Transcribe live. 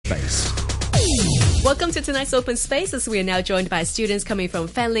Welcome to tonight's Open Space as we are now joined by students coming from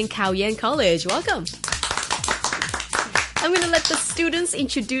Fanling Khao-Yan College. Welcome. I'm going to let the students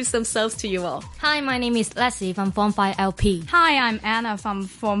introduce themselves to you all. Hi, my name is Leslie from Form 5 LP. Hi, I'm Anna from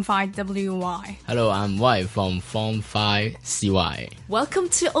Form 5 WY. Hello, I'm Y from Form 5 CY. Welcome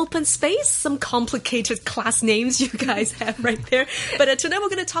to Open Space. Some complicated class names you guys have right there. But tonight we're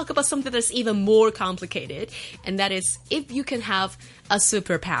going to talk about something that's even more complicated. And that is, if you can have a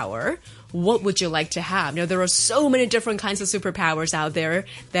superpower, what would you like to have? Now, there are so many different kinds of superpowers out there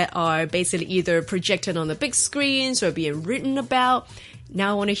that are basically either projected on the big screens or being written about.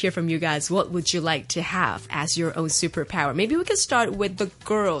 Now, I want to hear from you guys. What would you like to have as your own superpower? Maybe we can start with the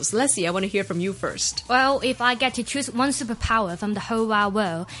girls. Leslie, I want to hear from you first. Well, if I get to choose one superpower from the whole wide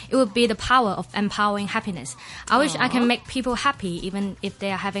world, it would be the power of empowering happiness. I wish I can make people happy even if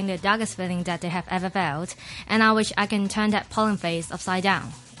they are having the darkest feeling that they have ever felt. And I wish I can turn that pollen face upside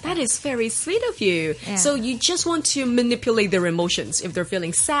down. That is very sweet of you. Yeah. So you just want to manipulate their emotions. If they're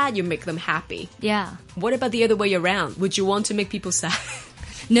feeling sad, you make them happy. Yeah. What about the other way around? Would you want to make people sad?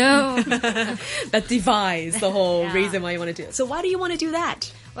 No. That defies the whole reason why you want to do it. So why do you want to do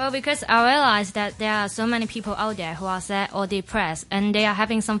that? Well, because I realize that there are so many people out there who are sad or depressed, and they are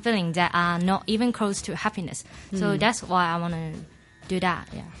having some feelings that are not even close to happiness. So that's why I want to do that,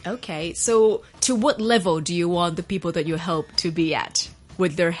 yeah. Okay, so to what level do you want the people that you help to be at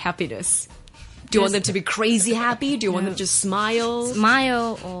with their happiness? Do you want them to be crazy happy? Do you want them to just smile?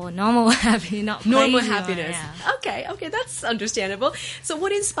 Smile or normal happy, not Normal crazy or- happiness. yeah. Okay, that's understandable. So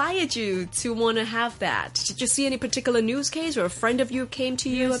what inspired you to want to have that? Did you see any particular news case or a friend of you came to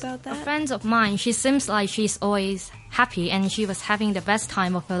you about A that? friend of mine, she seems like she's always happy and she was having the best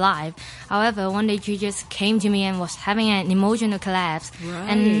time of her life. However, one day she just came to me and was having an emotional collapse. Right.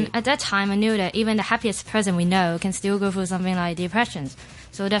 And at that time, I knew that even the happiest person we know can still go through something like depression.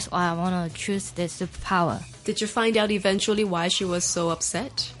 So that's why I want to choose this superpower. Did you find out eventually why she was so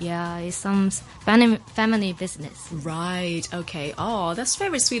upset? Yeah, it's some family business. Right, okay. Oh, that's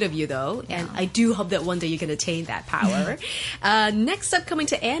very sweet of you, though. And I do hope that one day you can attain that power. Next up, coming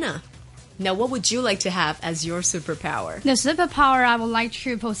to Anna. Now, what would you like to have as your superpower? The superpower I would like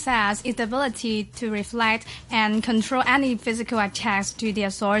to possess is the ability to reflect and control any physical attacks to their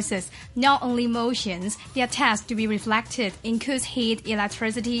sources. Not only motions, the attacks to be reflected includes heat,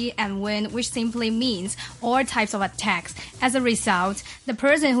 electricity, and wind, which simply means all types of attacks. As a result, the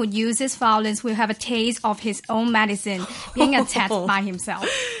person who uses violence will have a taste of his own medicine, being attacked by himself.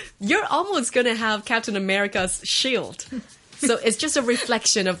 You're almost going to have Captain America's shield. So it's just a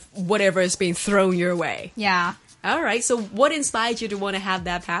reflection of whatever is being thrown your way. Yeah. All right. So what inspired you to want to have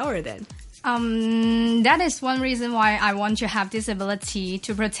that power then? That is one reason why I want to have this ability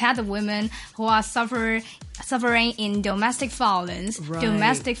to protect the women who are suffering in domestic violence. Right.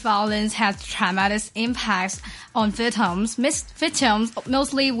 Domestic violence has tremendous impacts on victims. Victims,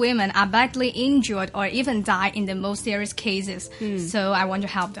 mostly women, are badly injured or even die in the most serious cases. So I want to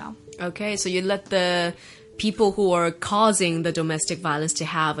help them. Okay. So you let the people who are causing the domestic violence to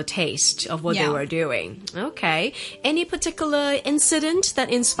have a taste of what they were doing. Okay. Any particular incident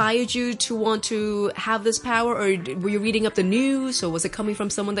that inspired you to want to have this power, or were you reading up the news, or was it coming from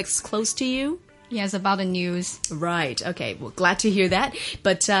someone that's close to you? Yes, about the news. Right. Okay. Well, glad to hear that.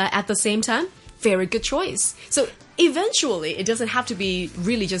 But at the same time, very good choice. So eventually, it doesn't have to be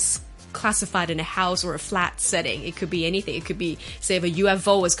really just classified in a house or a flat setting. It could be anything. It could be, say, if a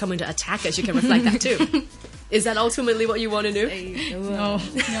UFO is coming to attack us, you can reflect that too. Is that ultimately what you want to do? No.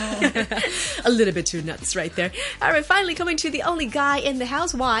 A little bit too nuts right there. All right, finally coming to the only guy in the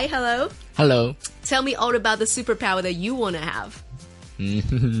house. Why? Hello. Hello. Tell me all about the superpower that you want to have.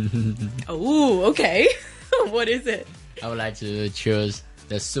 Oh, okay. What is it? I would like to choose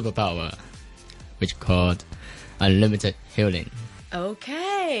the superpower, which called unlimited healing.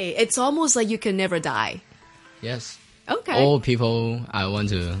 Okay. It's almost like you can never die. Yes. Okay. All people I want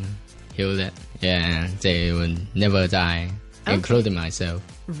to heal that. Yeah, they will never die, including myself.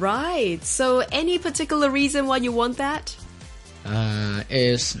 Right. So any particular reason why you want that?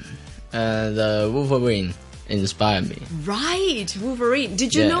 Is the Wolverine inspired me. Right. Wolverine.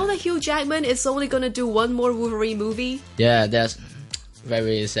 Did you know that Hugh Jackman is only going to do one more Wolverine movie? Yeah, that's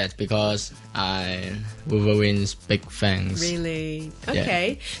very sad because Wolverine's big fans. Really?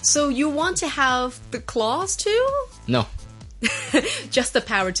 Okay. So you want to have the claws too? No, Just the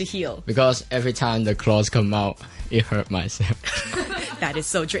power to heal. because every time the claws come out, it hurt myself. That is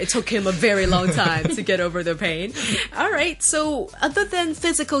so true. It took him a very long time to get over the pain. All right. So other than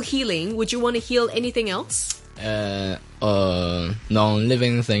physical healing, would you want to heal anything else?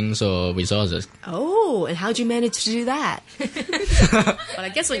 non-living things or resources. Oh, and how'd you manage to do that? But I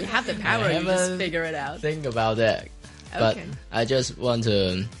guess when you have the power, you just haven't figure it out. Think about that. But Okay. I just want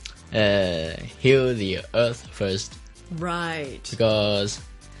to heal the earth first, Right. because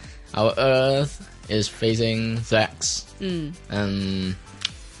our earth is facing threats,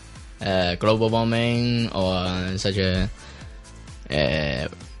 global warming or such a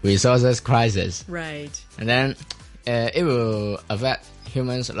resources crisis, Right. and then it will affect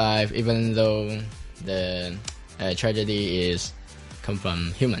humans' life, even though the tragedy is come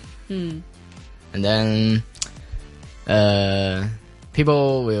from human. And then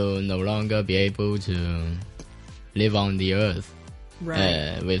people will no longer be able to live on the earth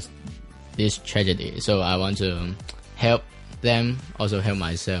Right. with this tragedy. So I want to help them, also help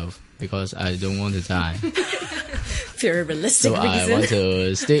myself, because I don't want to die. Very realistic So I reason. want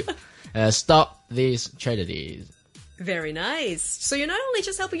to stop these tragedies. Very nice. So you're not only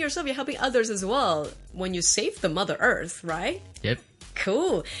just helping yourself, you're helping others as well when you save the Mother Earth, right? Yep.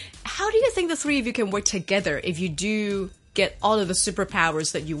 Cool. How do you think the three of you can work together if you do get all of the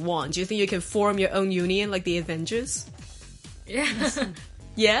superpowers that you want? Do you think you can form your own union like the Avengers? Yeah.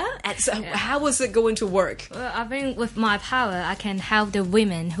 Yeah? And so how is it going to work? Well, I think with my power, I can help the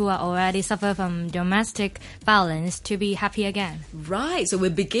women who are already suffer from domestic violence to be happy again. Right. So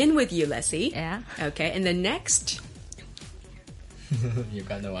we'll begin with you, Leslie. Yeah. Okay. And then next? You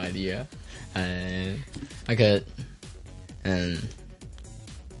got no idea. I could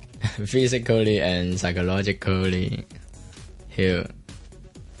physically and psychologically heal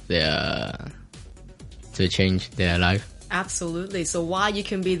to change their life. Absolutely. So why you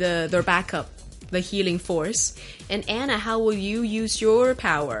can be their backup, the healing force. And Anna, how will you use your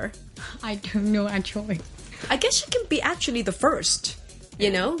power? I don't know actually. I guess you can be actually the first, you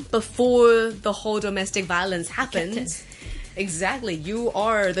know, before the whole domestic violence happens. Exactly. You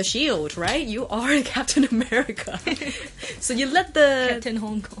are the shield, right? You are Captain America. So you let the... Captain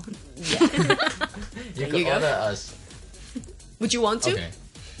Hong Kong. You you go. order us. Would you want to? Okay.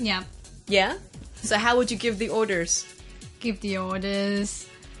 Yeah. Yeah? So how would you give the orders? Give the orders.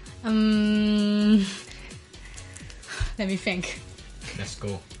 Let me think. Let's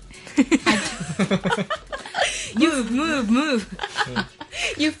go. Move.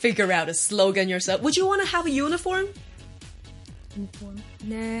 You figure out a slogan yourself. Would you want to have a uniform?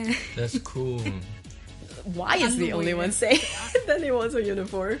 Nah. That's cool. Why is the only one saying that he wants a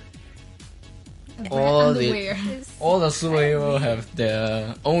uniform? all Underwear. the superheroes have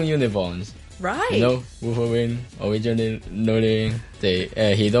their own uniforms. Right. You know, Wolverine originally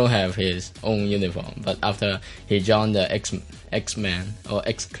he don't have his own uniform, but after he joined the X-Men or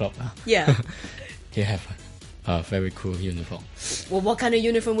X-Club, Yeah. he have a very cool uniform. Well, what kind of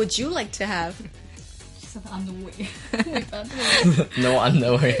uniform would you like to have? Just underwear. No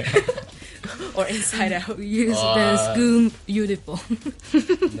underwear, Or inside out? Use the school uniform.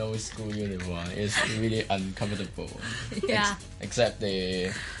 no school uniform. It's really uncomfortable. Yeah. Except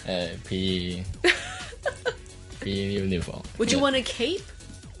the PE uniform. Would you want a cape?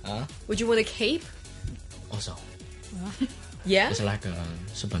 Huh? Would you want a cape? Also, Yeah? it's like a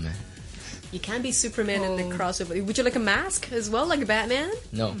Superman. You can be Superman in the crossover. Would you like a mask as well, like a Batman?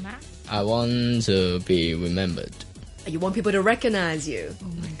 No, I want to be remembered. You want people to recognize you.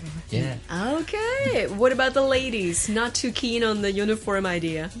 Yeah. Okay. What about the ladies? Not too keen on the uniform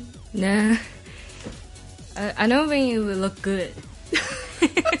idea. Nah. I don't think it will look good.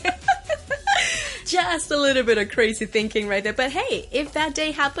 Just a little bit of crazy thinking right there. But hey, if that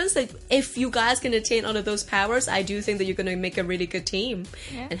day happens, that if you guys can attain all of those powers, I do think that you're going to make a really good team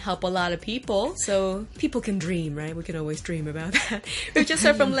and help a lot of people. So people can dream, right? We can always dream about that. We've just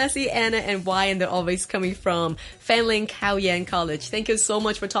heard from Leslie, Anna, and Y, and they're always coming from Fanling Khao Yan College. Thank you so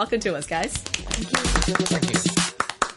much for talking to us, guys. Thank you.